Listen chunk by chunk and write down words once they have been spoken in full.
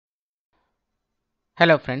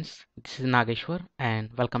Hello friends, this is Nageshwar and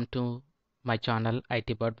welcome to my channel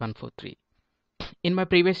ITbird143. In my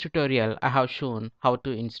previous tutorial, I have shown how to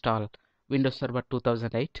install Windows Server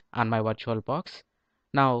 2008 on my VirtualBox.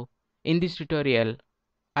 Now, in this tutorial,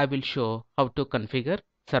 I will show how to configure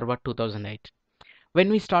Server 2008. When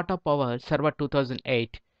we start up our Server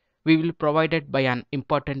 2008, we will be provided by an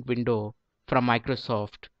important window from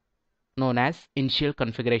Microsoft known as Initial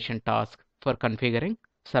Configuration Task for configuring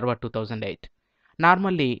Server 2008.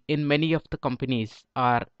 Normally, in many of the companies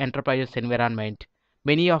or enterprises environment,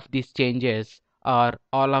 many of these changes or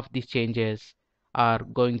all of these changes are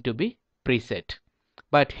going to be preset.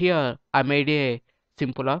 But here I made a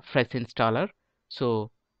simpler fresh installer,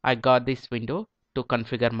 so I got this window to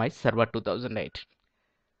configure my Server 2008.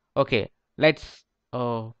 Okay, let's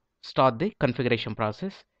start the configuration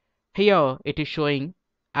process. Here it is showing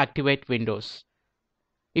activate Windows.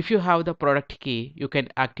 If you have the product key, you can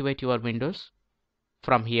activate your Windows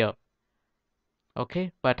from here.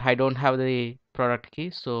 Okay, but I don't have the product key,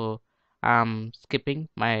 so I'm skipping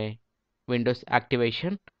my Windows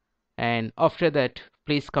activation. And after that,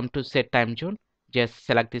 please come to set time zone. Just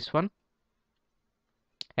select this one,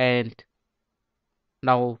 and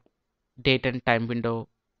now date and time window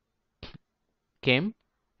came.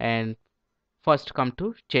 And first come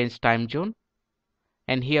to change time zone,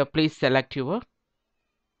 and here please select your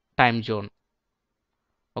time zone.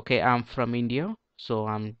 Okay, I'm from India, so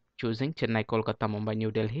I'm choosing Chennai, Kolkata, Mumbai,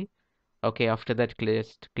 New Delhi. Okay, after that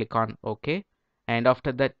click on OK, and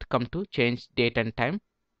after that come to change date and time,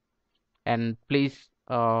 and please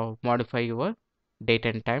modify your date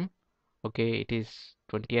and time. Okay, it is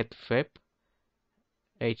 20th Feb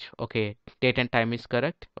H. Okay, date and time is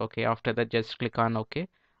correct. Okay, after that just click on OK.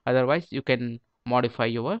 Otherwise you can modify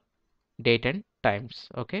your date and times.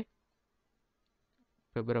 Okay,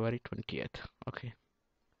 February 20th. Okay,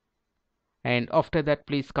 and after that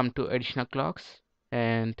please come to additional clocks,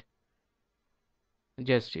 and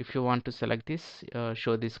just if you want to select this,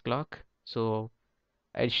 show this clock. So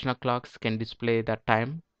additional clocks can display the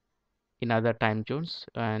time in other time zones,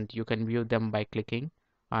 and you can view them by clicking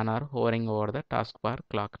on or hovering over the taskbar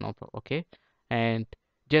clock. No, okay, and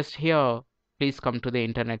just here please come to the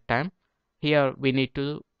internet time. Here we need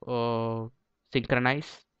to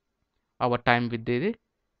synchronize our time with the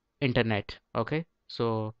internet. Okay,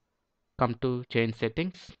 so come to change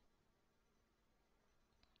settings.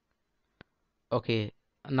 Okay,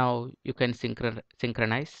 now you can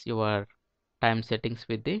synchronize your time settings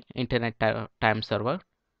with the internet time server.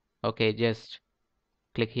 Okay, just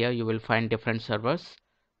click here, you will find different servers,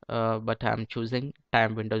 but I'm choosing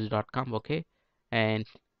timewindows.com. Okay, and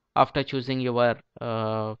after choosing your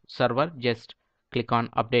server, just click on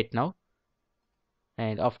update now,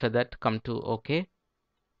 and after that come to OK,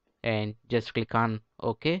 and just click on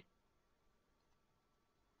OK.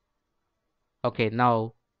 Okay,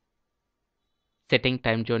 now setting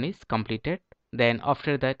time zone is completed. Then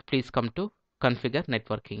after that please come to configure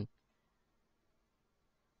networking.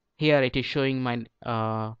 Here it is showing my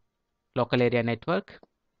local area network.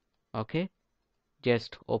 Okay,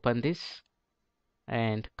 just open this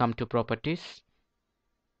and come to properties,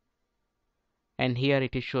 and here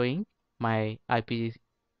it is showing my IPv6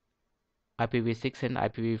 and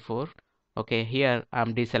IPv4. Okay, here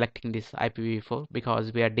I'm deselecting this IPv4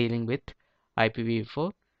 because we are dealing with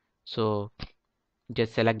IPv4, so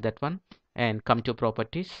just select that one and come to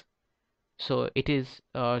properties. So it is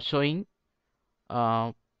showing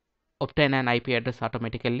uh, obtain an IP address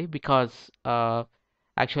automatically because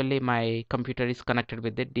actually my computer is connected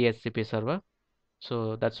with the DHCP server,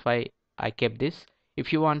 so that's why I kept this.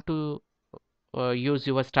 If you want to use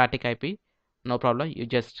your static IP, no problem, you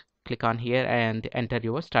just click on here and enter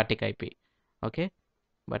your static IP. Okay,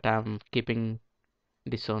 but I'm keeping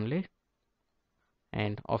this only,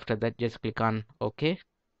 and after that just click on OK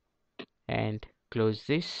and close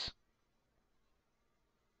this.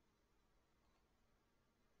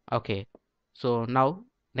 Okay, so now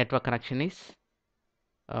network connection is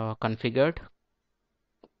configured.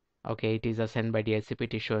 Okay, it is assigned by DHCP,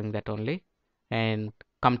 it is showing that only, and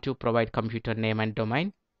come to provide computer name and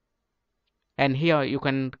domain, and here you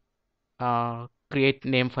can create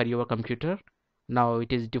name for your computer. Now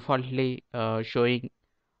it is defaultly showing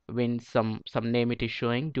when some name it is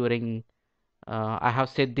showing during I have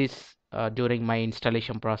set this during my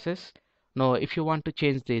installation process. Now if you want to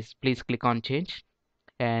change this, please click on change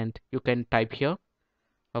and you can type here.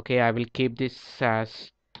 Okay, I will keep this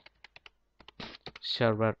as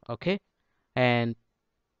server. Okay, and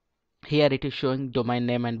here it is showing domain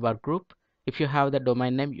name and work group. If you have the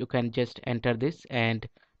domain name, you can just enter this and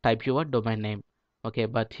type your domain name. Okay,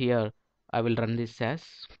 but here I will run this as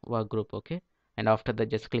work group. Okay, and after that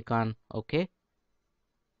just click on OK.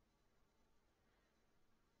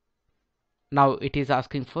 Now it is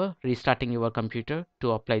asking for restarting your computer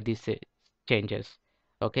to apply these changes.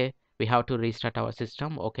 Okay, we have to restart our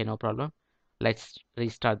system. Okay, no problem. Let's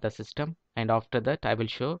restart the system, and after that I will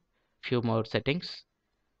show few more settings.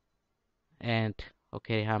 And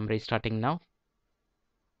okay, I'm restarting now.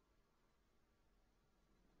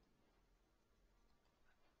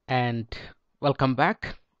 And welcome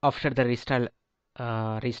back. After the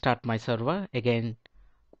restart my server again,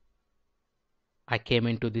 I came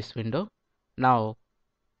into this window. Now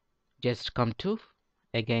just come to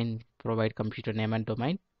again provide computer name and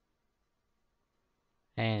domain,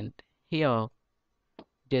 and here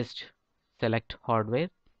just select hardware,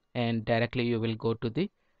 and directly you will go to the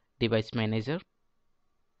device manager.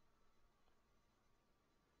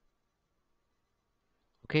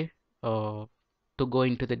 Okay, to go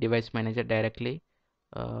into the device manager directly,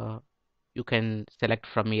 uh, you can select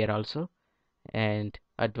from here also, and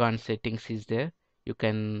advanced settings is there. You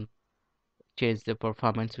can change the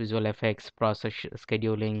performance, visual effects, process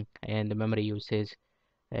scheduling, and the memory usage,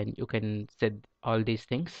 and you can set all these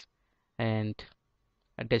things. And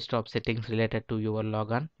desktop settings related to your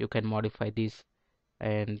logon, you can modify these,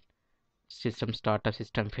 and system startup,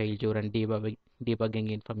 system failure, and debugging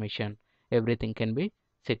information, everything can be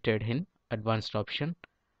setted in advanced option.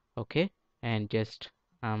 Okay, and just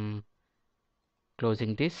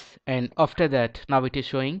closing this, and after that now it is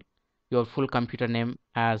showing your full computer name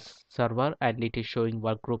as server, and it is showing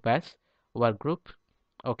work group as work group.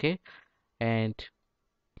 Okay, and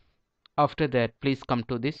after that please come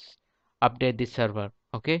to this update this server.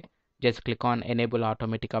 Okay, just click on enable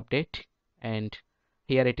automatic update, and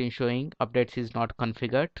here it is showing updates is not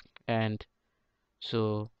configured, and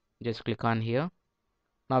so just click on here.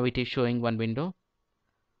 Now it is showing one window,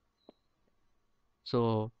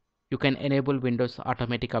 so you can enable Windows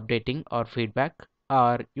automatic updating or feedback,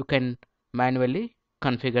 or you can manually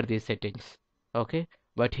configure these settings. Okay,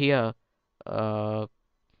 but here uh,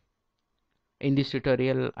 in this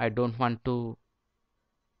tutorial I don't want to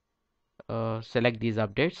select these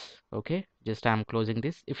updates. Okay, just I'm closing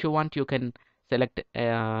this. If you want, you can select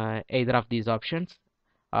either of these options,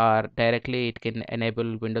 or directly it can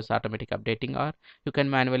enable Windows automatic updating, or you can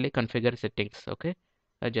manually configure settings. Okay,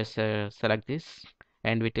 just select this,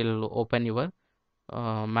 and it will open your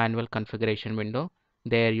manual configuration window.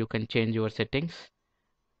 There you can change your settings.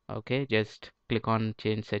 Okay, just click on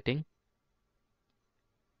change setting,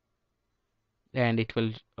 and it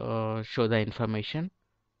will show the information.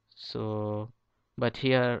 So but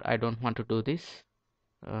here I don't want to do this.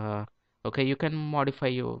 Okay, you can modify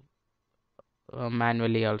your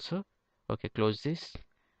manually also. Okay, close this,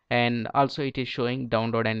 and also it is showing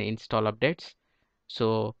download and install updates,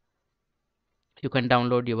 so you can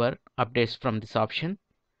download your updates from this option.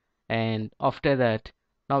 And after that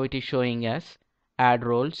now it is showing as add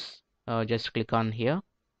roles. Just click on here,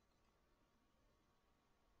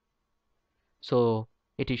 so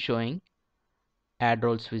it is showing add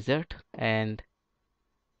roles wizard, and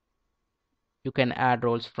you can add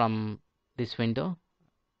roles from this window.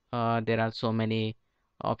 There are so many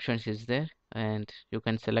options is there, and you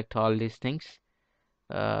can select all these things,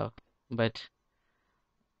 uh, but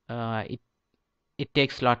it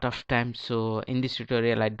takes a lot of time, so in this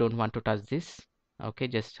tutorial I don't want to touch this. Okay,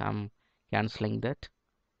 just I'm canceling that.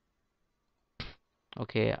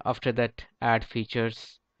 Okay, after that add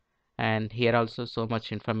features, and here also so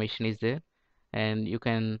much information is there, and you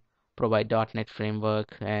can provide .NET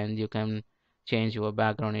framework, and you can change your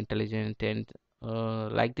background intelligent, and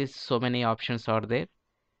like this so many options are there.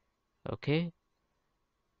 Okay,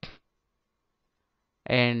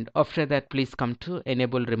 and after that please come to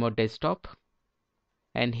enable remote desktop,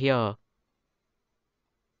 and here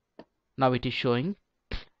now it is showing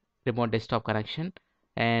remote desktop connection,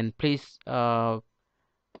 and please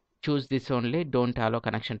choose this only, don't allow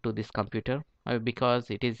connection to this computer,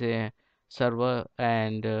 because it is a server,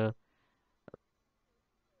 and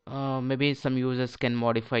maybe some users can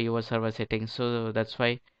modify your server settings, so that's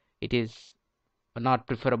why it is not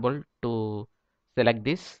preferable to select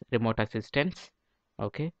this remote assistance.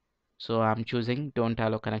 Okay, so I'm choosing don't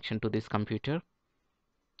allow connection to this computer.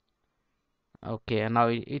 Okay, and now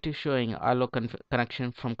it is showing allow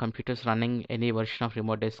connection from computers running any version of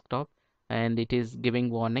remote desktop, and it is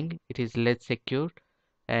giving warning it is less secure,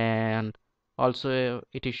 and also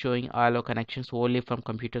it is showing allow connections only from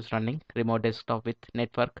computers running remote desktop with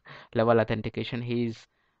network level authentication. He is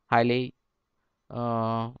highly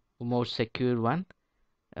more secure one,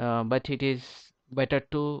 but it is better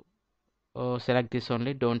to select this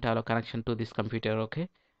only, don't allow connection to this computer. Okay,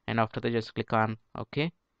 and after that just click on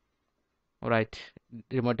OK. right,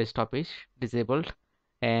 remote desktop is disabled,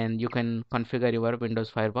 and you can configure your Windows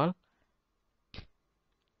firewall.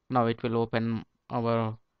 Now it will open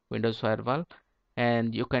our Windows firewall,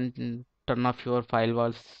 and you can turn off your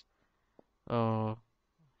firewalls uh,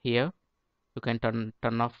 here. You can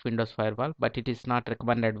turn off Windows firewall, but it is not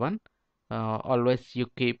recommended one. Always you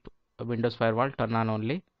keep Windows firewall turn on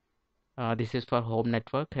only. This is for home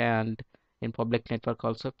network, and in public network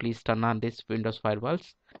also please turn on this Windows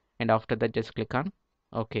firewalls, and after that just click on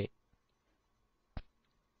OK.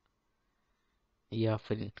 Yeah,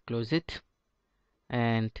 fine. Close it.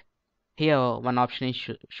 And here one option is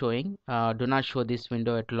showing do not show this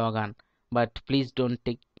window at logon, but please don't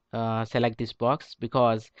select this box,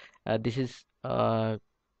 because this is a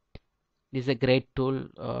great tool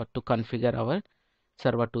to configure our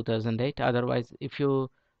server 2008. Otherwise, if you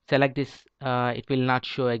select this, it will not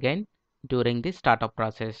show again during the startup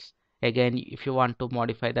process. Again, if you want to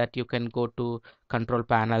modify that, you can go to control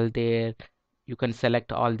panel. There you can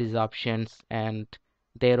select all these options, and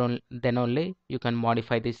then only you can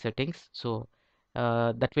modify these settings. So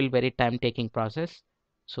that will very time taking process.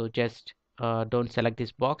 So just don't select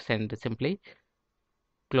this box and simply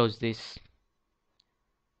close this.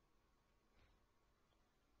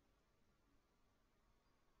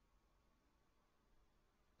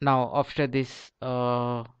 Now after this,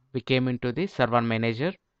 we came into the server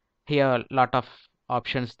manager. Here lot of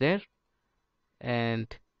options there, and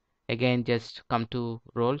again just come to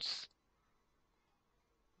roles.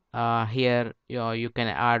 Here you can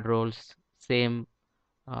add roles. Same,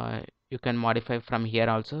 you can modify from here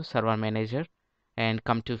also, server manager, and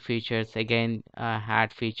come to features again,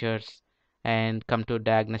 add features, and come to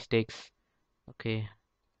diagnostics. Okay,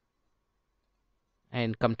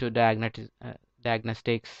 and come to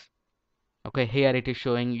diagnostics. Okay, here it is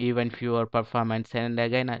showing event viewer performance, and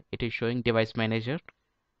again it is showing device manager.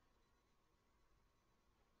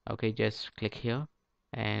 Okay, just click here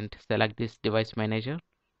and select this device manager.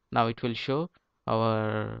 Now it will show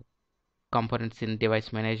our components in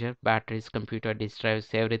device manager, batteries, computer, disk drives,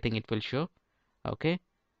 everything it will show. Okay,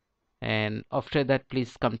 and after that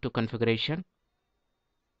please come to configuration,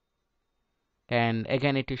 and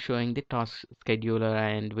again it is showing the task scheduler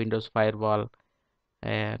and Windows firewall,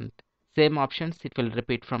 and same options it will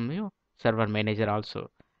repeat from your server manager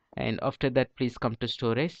also. And after that please come to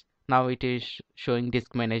storage. Now it is showing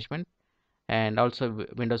disk management, and also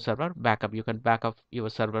Windows Server backup. You can back up your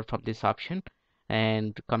server from this option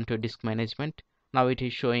and come to disk management. Now it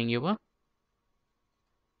is showing your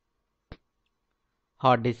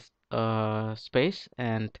hard disk space,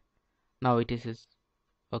 and now it is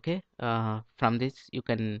okay. From this you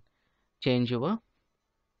can change your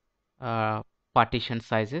partition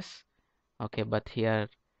sizes. Okay, but here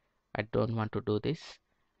I don't want to do this.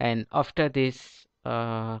 And after this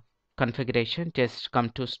configuration, just come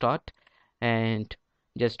to start and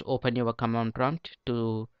just open your command prompt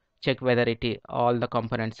to check whether all the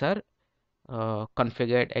components are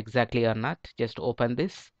configured exactly or not. Just open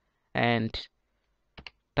this and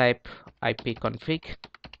type ipconfig.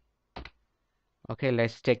 Okay,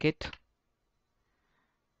 let's check it.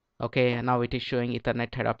 Okay, now it is showing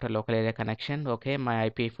Ethernet adapter local area connection. Okay,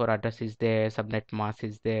 my IP4 address is there, subnet mask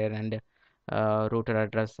is there, and router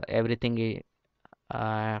address, everything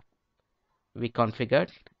we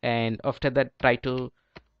configured. And after that try to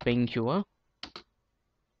ping your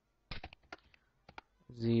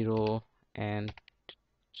 0 and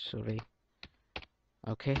sorry.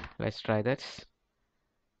 Okay, let's try this,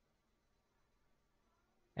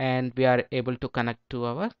 and we are able to connect to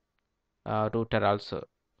our router also.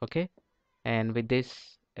 Okay, and with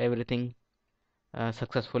this everything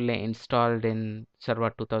successfully installed in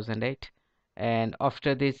server 2008. And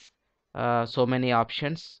after this so many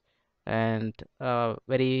options, and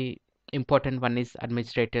very important one is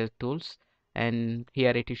administrator tools, and here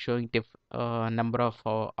it is showing number of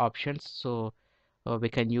options, so we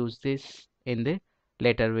can use this in the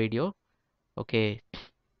later video. Okay,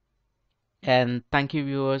 and thank you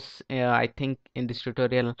viewers. I think in this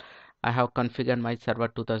tutorial I have configured my server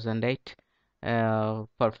 2008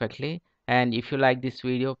 perfectly. And if you like this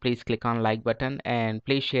video, please click on like button and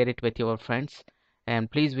please share it with your friends, and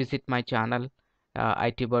please visit my channel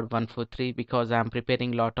ITbird143, because I am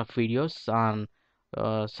preparing lot of videos on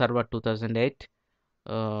server 2008.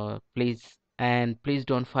 Please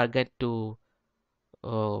don't forget to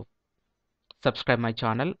uh, subscribe my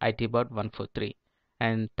channel ITbird143.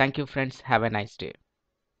 And thank you friends, have a nice day.